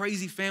take that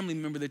crazy family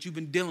member that you've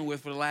been dealing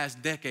with for the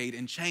last decade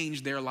and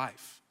change their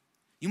life.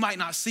 You might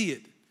not see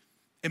it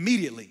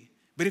immediately,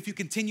 but if you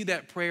continue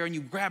that prayer and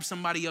you grab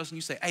somebody else and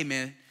you say, hey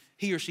man,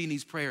 he or she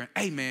needs prayer. And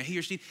hey man, he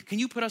or she, can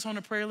you put us on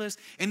the prayer list?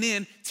 And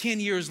then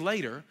 10 years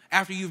later,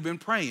 after you've been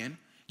praying,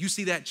 you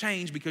see that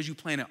change because you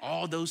planted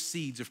all those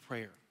seeds of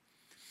prayer.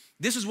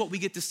 This is what we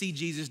get to see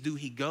Jesus do.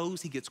 He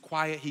goes, he gets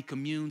quiet, he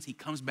communes, he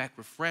comes back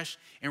refreshed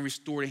and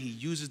restored, and he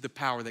uses the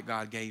power that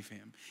God gave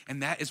him.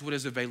 And that is what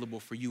is available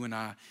for you and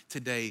I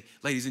today,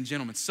 ladies and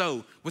gentlemen.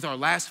 So with our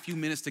last few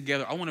minutes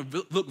together, I want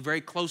to look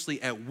very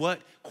closely at what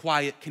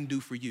quiet can do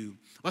for you.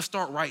 Let's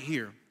start right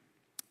here.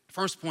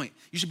 First point,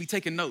 you should be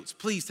taking notes.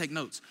 Please take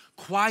notes.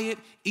 Quiet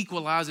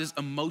equalizes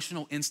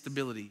emotional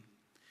instability.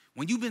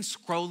 When you've been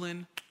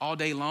scrolling all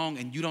day long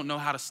and you don't know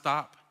how to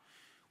stop,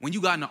 when you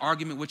got in an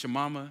argument with your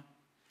mama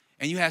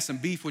and you had some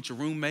beef with your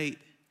roommate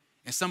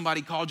and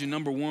somebody called you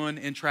number one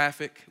in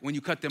traffic when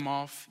you cut them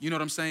off, you know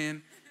what I'm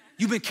saying?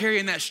 You've been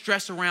carrying that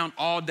stress around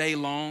all day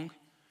long.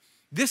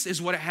 This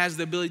is what it has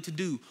the ability to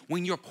do.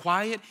 When you're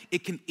quiet,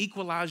 it can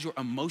equalize your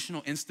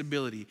emotional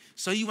instability.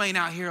 So you ain't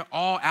out here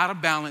all out of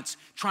balance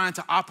trying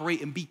to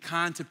operate and be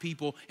kind to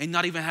people and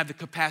not even have the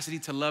capacity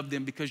to love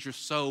them because you're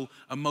so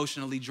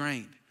emotionally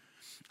drained.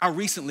 I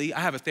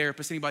have a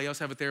therapist. Anybody else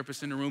have a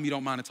therapist in the room? You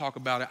don't mind to talk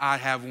about it. I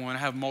have one. I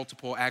have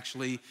multiple,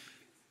 actually.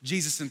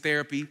 Jesus in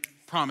therapy,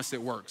 promise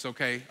it works,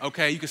 okay?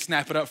 Okay, you can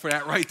snap it up for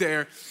that right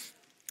there.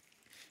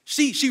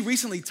 She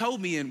recently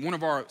told me in one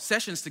of our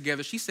sessions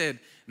together, she said,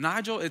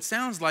 Nigel, it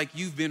sounds like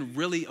you've been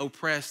really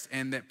oppressed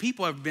and that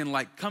people have been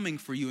like coming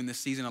for you in this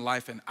season of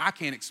life, and I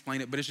can't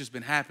explain it, but it's just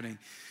been happening.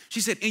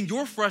 She said, in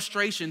your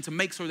frustration to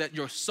make sure that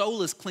your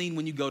soul is clean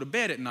when you go to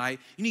bed at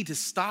night, you need to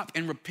stop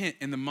and repent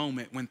in the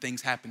moment when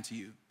things happen to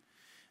you.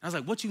 I was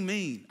like, what you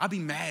mean? I'll be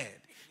mad.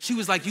 She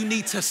was like, you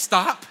need to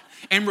stop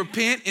and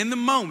repent in the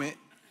moment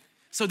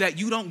so that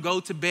you don't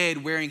go to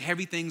bed wearing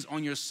heavy things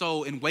on your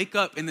soul and wake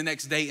up in the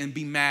next day and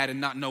be mad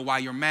and not know why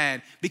you're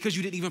mad because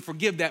you didn't even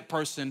forgive that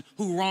person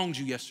who wronged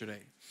you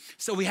yesterday.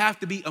 So we have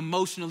to be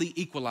emotionally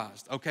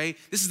equalized, okay?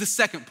 This is the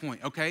second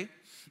point, okay?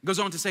 It goes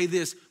on to say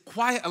this,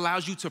 quiet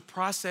allows you to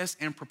process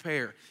and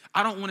prepare.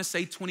 I don't want to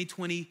say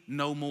 2020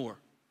 no more.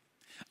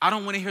 I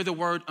don't want to hear the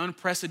word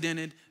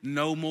unprecedented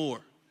no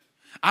more.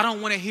 I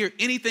don't want to hear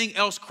anything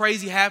else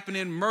crazy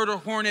happening, murder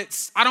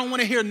hornets. I don't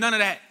want to hear none of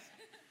that.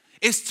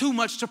 It's too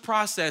much to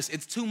process.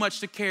 It's too much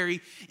to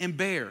carry and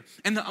bear.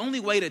 And the only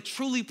way to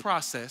truly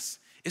process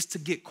is to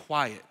get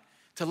quiet,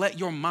 to let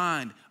your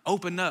mind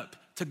open up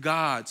to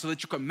God so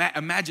that your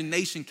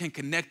imagination can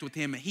connect with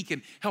him and he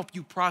can help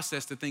you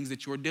process the things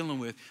that you're dealing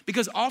with.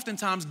 Because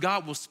oftentimes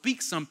God will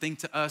speak something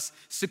to us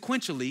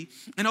sequentially.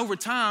 And over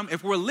time,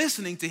 if we're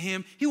listening to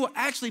him, he will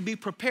actually be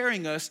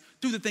preparing us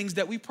through the things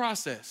that we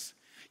process.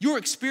 Your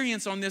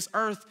experience on this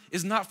earth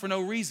is not for no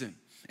reason.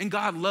 And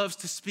God loves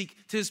to speak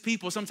to his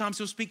people. Sometimes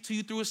he'll speak to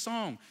you through a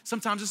song.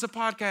 Sometimes it's a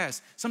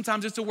podcast.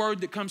 Sometimes it's a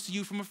word that comes to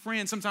you from a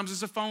friend. Sometimes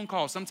it's a phone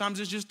call. Sometimes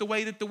it's just the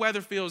way that the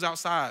weather feels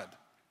outside.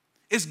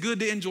 It's good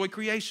to enjoy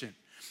creation.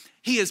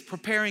 He is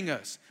preparing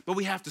us, but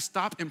we have to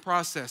stop and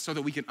process so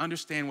that we can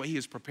understand what he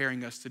is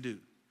preparing us to do.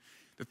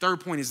 The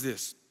third point is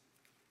this,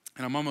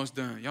 and I'm almost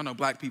done. Y'all know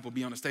black people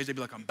be on the stage. They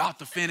be like, I'm about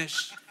to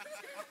finish.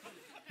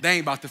 They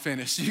ain't about to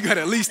finish. You got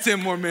at least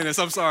 10 more minutes.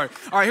 I'm sorry.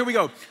 All right, here we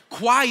go.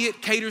 Quiet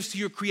caters to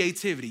your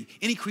creativity.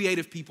 Any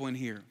creative people in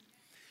here?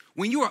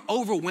 When you are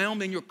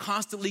overwhelmed and you're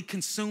constantly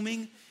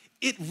consuming,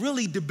 it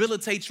really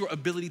debilitates your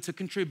ability to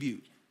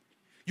contribute.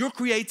 Your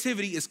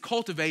creativity is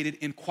cultivated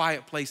in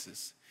quiet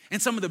places.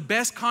 And some of the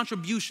best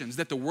contributions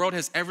that the world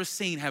has ever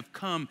seen have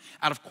come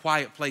out of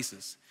quiet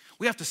places.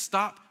 We have to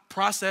stop,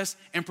 process,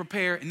 and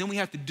prepare, and then we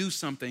have to do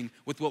something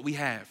with what we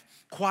have.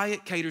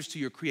 Quiet caters to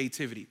your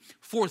creativity.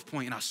 Fourth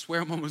point, and I swear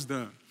I'm almost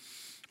done.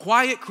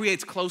 Quiet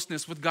creates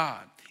closeness with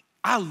God.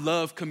 I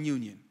love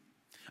communion.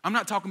 I'm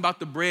not talking about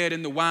the bread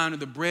and the wine or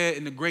the bread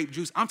and the grape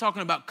juice. I'm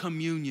talking about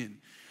communion.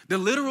 The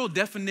literal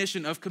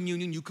definition of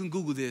communion, you can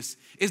Google this,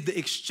 is the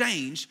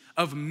exchange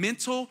of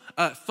mental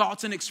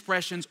thoughts and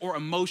expressions or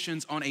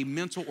emotions on a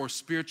mental or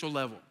spiritual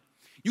level.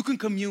 You can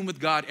commune with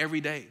God every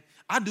day.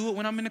 I do it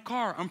when I'm in the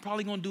car. I'm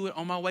probably gonna do it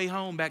on my way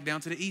home back down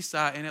to the east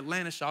side in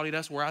Atlanta, shawty.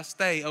 That's where I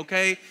stay,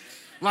 okay?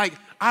 Like,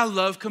 I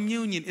love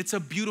communion. It's a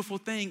beautiful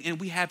thing, and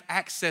we have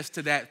access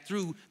to that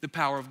through the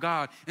power of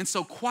God. And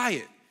so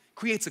quiet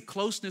creates a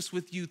closeness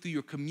with you through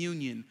your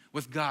communion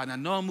with God. And I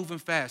know I'm moving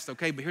fast,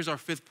 okay? But here's our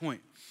fifth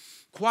point.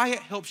 Quiet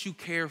helps you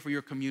care for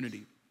your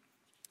community.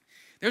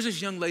 There's this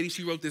young lady,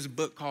 she wrote this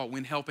book called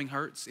When Helping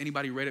Hurts.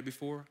 Anybody read it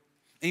before?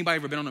 Anybody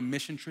ever been on a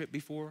mission trip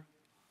before?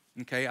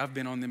 Okay, I've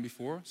been on them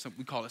before.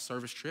 We call it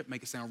service trip,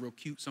 make it sound real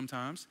cute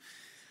sometimes.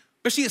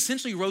 But she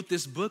essentially wrote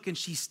this book, and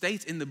she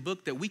states in the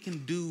book that we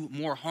can do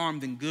more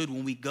harm than good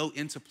when we go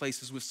into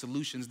places with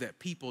solutions that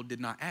people did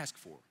not ask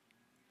for.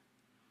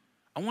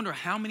 I wonder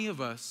how many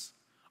of us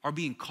are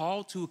being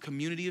called to a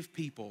community of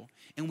people,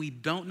 and we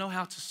don't know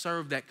how to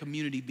serve that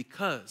community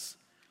because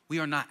we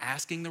are not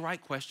asking the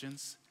right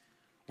questions.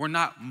 We're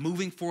not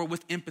moving forward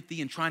with empathy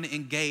and trying to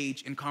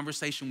engage in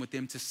conversation with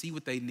them to see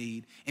what they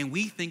need. And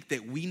we think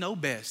that we know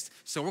best,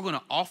 so we're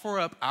gonna offer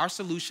up our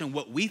solution,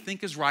 what we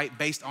think is right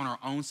based on our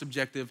own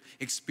subjective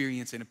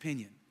experience and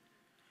opinion.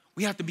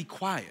 We have to be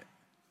quiet.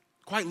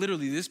 Quite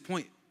literally, at this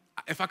point,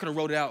 if I could have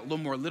wrote it out a little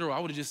more literal, I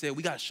would have just said,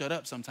 we gotta shut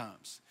up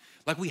sometimes.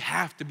 Like, we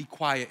have to be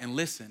quiet and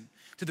listen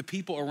to the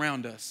people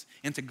around us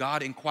and to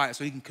God in quiet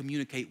so he can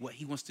communicate what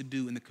he wants to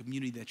do in the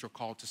community that you're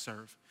called to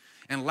serve.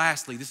 And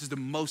lastly, this is the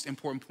most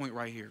important point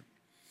right here.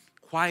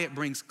 Quiet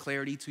brings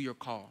clarity to your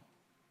call.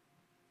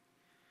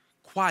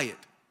 Quiet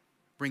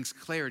brings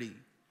clarity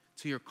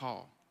to your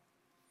call.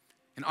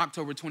 In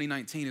October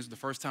 2019 is the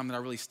first time that I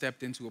really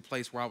stepped into a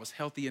place where I was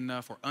healthy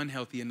enough or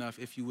unhealthy enough,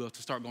 if you will,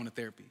 to start going to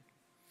therapy.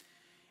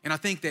 And I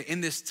think that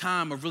in this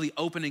time of really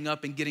opening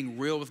up and getting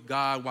real with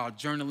God while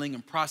journaling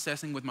and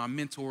processing with my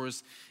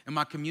mentors and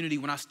my community,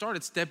 when I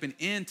started stepping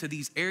into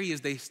these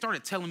areas, they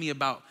started telling me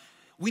about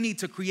we need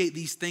to create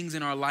these things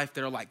in our life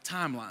that are like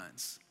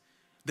timelines.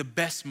 The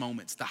best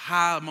moments, the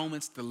high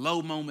moments, the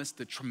low moments,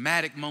 the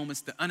traumatic moments,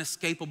 the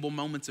unescapable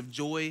moments of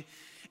joy.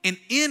 And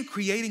in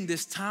creating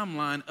this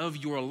timeline of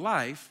your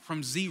life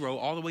from 0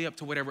 all the way up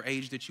to whatever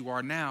age that you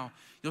are now,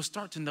 you'll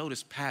start to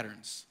notice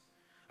patterns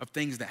of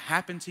things that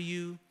happen to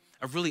you,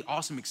 of really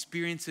awesome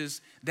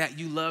experiences that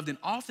you loved. And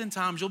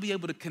oftentimes you'll be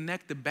able to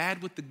connect the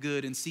bad with the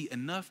good and see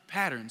enough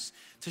patterns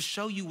to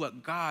show you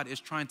what God is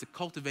trying to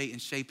cultivate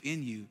and shape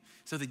in you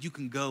so that you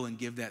can go and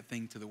give that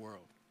thing to the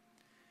world.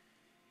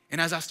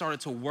 And as I started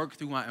to work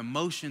through my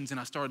emotions and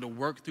I started to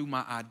work through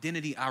my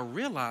identity, I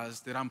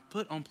realized that I'm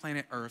put on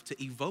planet Earth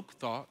to evoke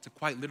thought, to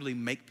quite literally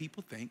make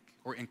people think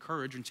or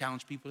encourage and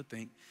challenge people to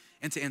think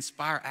and to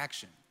inspire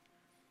action.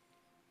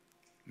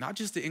 Not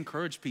just to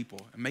encourage people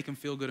and make them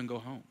feel good and go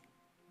home,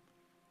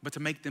 but to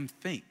make them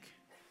think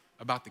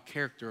about the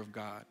character of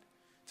God,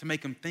 to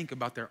make them think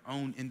about their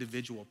own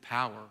individual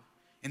power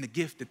and the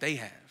gift that they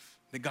have,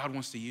 that God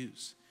wants to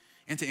use,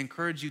 and to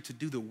encourage you to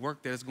do the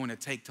work that it's going to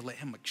take to let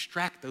him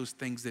extract those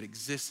things that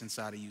exist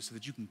inside of you so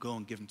that you can go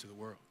and give them to the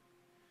world.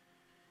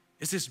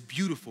 It's this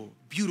beautiful,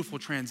 beautiful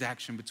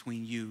transaction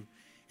between you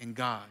and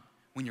God.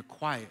 When you're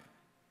quiet,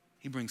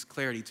 he brings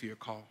clarity to your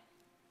call.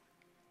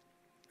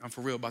 I'm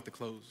for real about to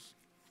close.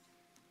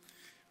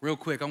 Real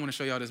quick, I want to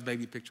show y'all this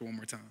baby picture one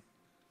more time.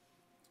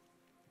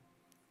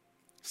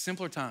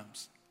 Simpler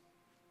times,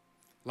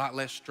 a lot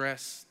less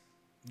stress,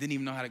 didn't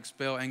even know how to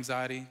expel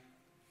anxiety,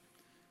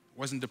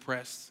 wasn't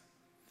depressed,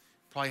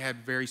 probably had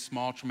very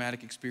small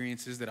traumatic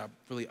experiences that I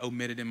really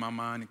omitted in my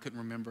mind and couldn't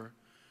remember.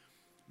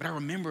 But I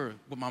remember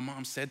what my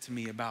mom said to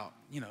me about,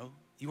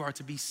 you are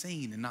to be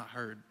seen and not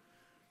heard.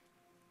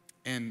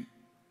 And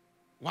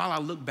while I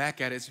look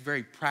back at it, it's a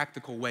very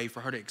practical way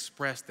for her to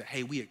express that,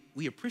 hey,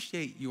 we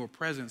appreciate your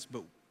presence,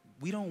 but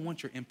we don't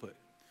want your input.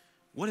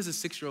 What is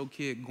a 6-year-old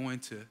kid going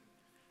to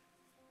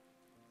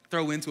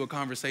throw into a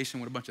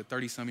conversation with a bunch of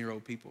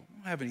 30-some-year-old people? I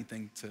don't have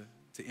anything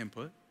to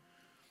input.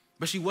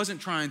 But she wasn't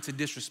trying to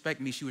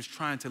disrespect me. She was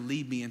trying to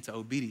lead me into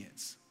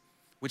obedience,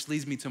 which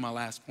leads me to my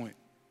last point.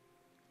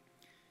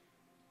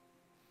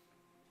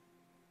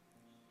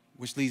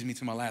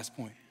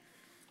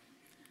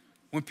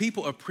 When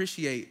people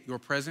appreciate your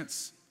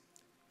presence,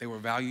 they will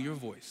value your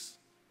voice.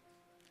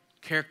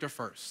 Character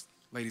first,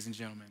 ladies and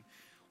gentlemen.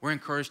 We're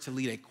encouraged to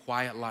lead a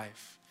quiet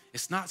life.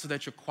 It's not so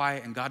that you're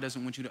quiet and God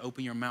doesn't want you to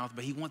open your mouth,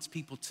 but he wants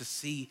people to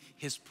see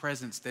his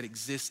presence that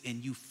exists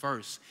in you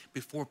first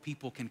before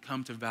people can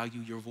come to value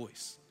your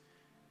voice.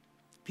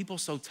 People are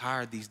so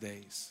tired these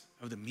days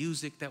of the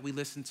music that we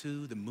listen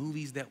to, the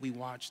movies that we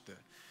watch,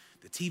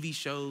 the TV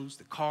shows,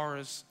 the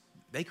cars,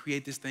 They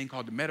create this thing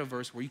called the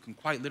metaverse where you can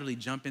quite literally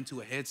jump into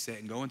a headset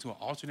and go into an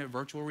alternate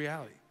virtual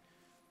reality.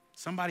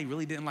 Somebody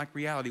really didn't like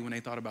reality when they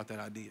thought about that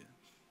idea.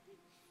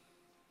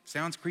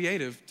 Sounds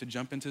creative to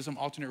jump into some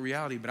alternate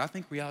reality, but I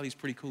think reality is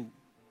pretty cool.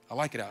 I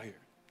like it out here.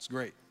 It's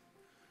great.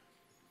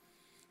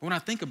 But when I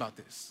think about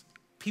this,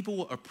 people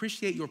will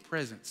appreciate your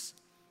presence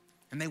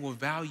and they will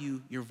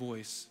value your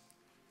voice.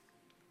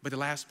 But the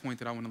last point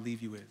that I want to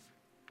leave you with,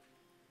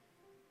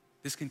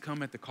 this can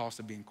come at the cost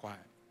of being quiet.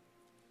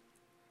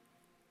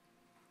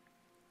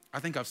 I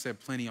think I've said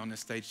plenty on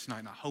this stage tonight,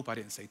 and I hope I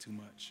didn't say too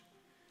much.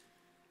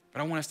 But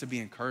I want us to be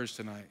encouraged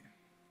tonight.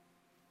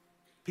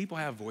 People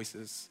have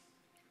voices.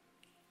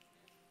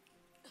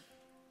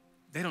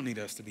 They don't need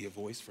us to be a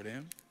voice for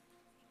them.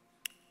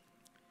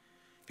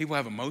 People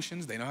have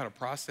emotions. They know how to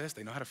process.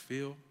 They know how to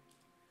feel.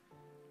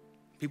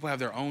 People have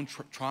their own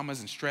traumas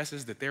and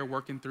stresses that they're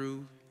working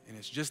through, and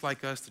it's just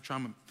like us to try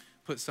to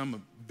put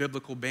some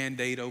biblical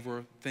Band-Aid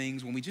over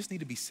things when we just need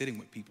to be sitting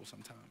with people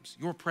sometimes.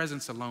 Your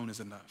presence alone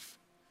is enough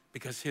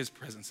because his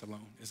presence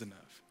alone is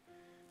enough.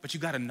 But you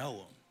got to know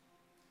him.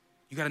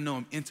 You got to know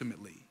him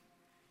intimately.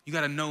 You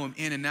got to know him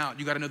in and out.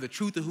 You got to know the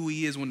truth of who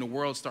he is when the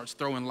world starts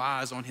throwing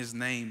lies on his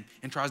name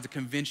and tries to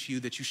convince you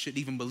that you shouldn't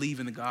even believe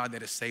in the God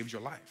that has saved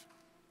your life.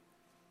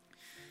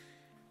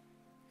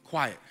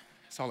 Quiet.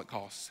 That's all it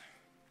costs.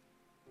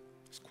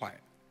 It's quiet.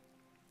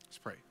 Let's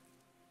pray.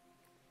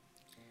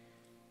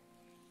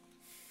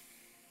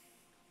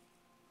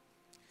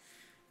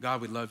 God,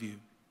 we love you.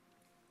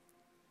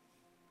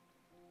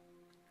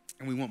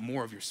 And we want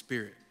more of your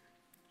spirit.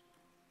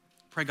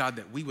 Pray, God,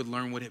 that we would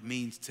learn what it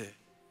means to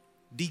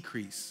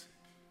decrease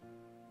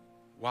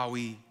while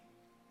we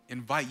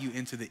invite you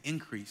into the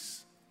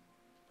increase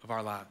of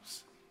our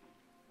lives.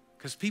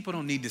 Because people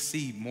don't need to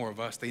see more of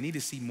us. They need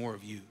to see more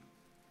of you.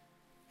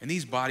 And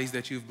these bodies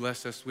that you've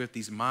blessed us with,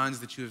 these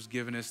minds that you have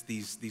given us,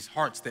 these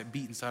hearts that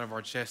beat inside of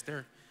our chest,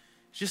 it's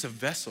just a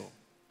vessel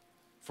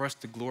for us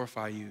to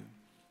glorify you.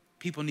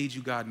 People need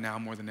you, God, now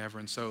more than ever.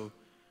 And so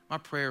my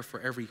prayer for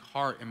every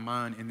heart and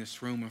mind in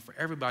this room and for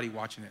everybody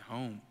watching at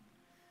home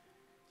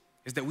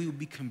is that we would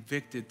be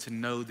convicted to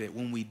know that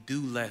when we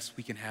do less,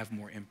 we can have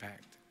more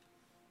impact.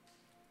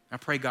 I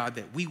pray, God,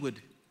 that we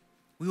would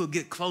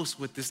get close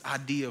with this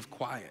idea of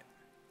quiet,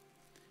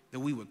 that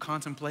we would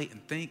contemplate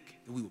and think,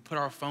 that we would put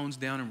our phones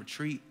down and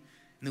retreat,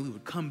 and then we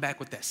would come back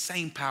with that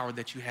same power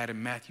that you had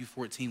in Matthew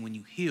 14 when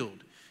you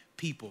healed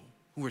people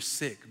who were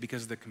sick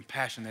because of the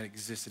compassion that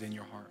existed in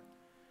your heart.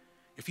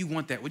 If you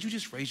want that, would you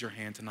just raise your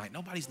hand tonight?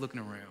 Nobody's looking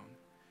around.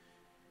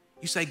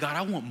 You say, God,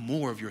 I want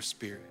more of your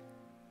spirit.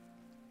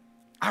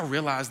 I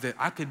realize that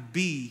I could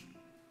be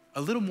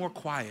a little more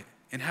quiet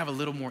and have a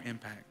little more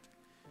impact.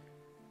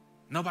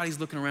 Nobody's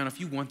looking around if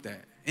you want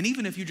that. And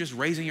even if you're just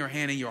raising your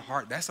hand in your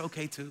heart, that's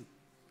okay too.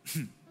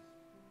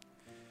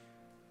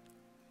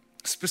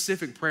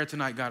 Specific prayer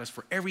tonight, God, is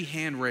for every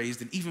hand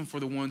raised and even for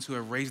the ones who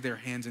have raised their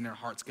hands in their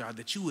hearts, God,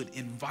 that you would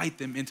invite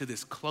them into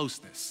this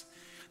closeness,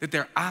 that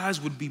their eyes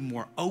would be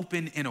more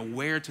open and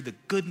aware to the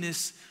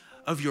goodness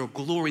of your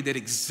glory that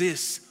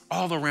exists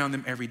all around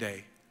them every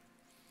day.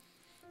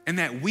 And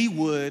that we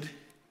would,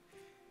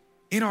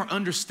 in our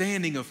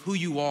understanding of who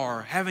you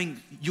are,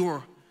 having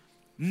your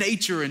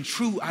nature and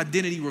true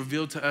identity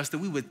revealed to us, that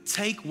we would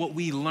take what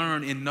we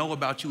learn and know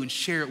about you and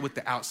share it with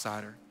the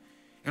outsider.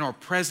 In our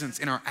presence,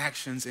 in our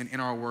actions, and in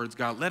our words,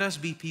 God, let us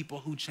be people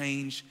who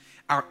change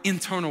our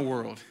internal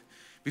world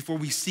before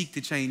we seek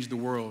to change the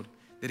world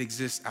that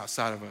exists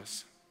outside of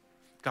us.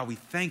 God, we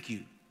thank you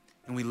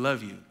and we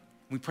love you.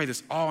 We pray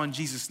this all in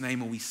Jesus'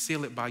 name and we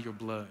seal it by your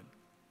blood.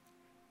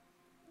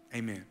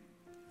 Amen.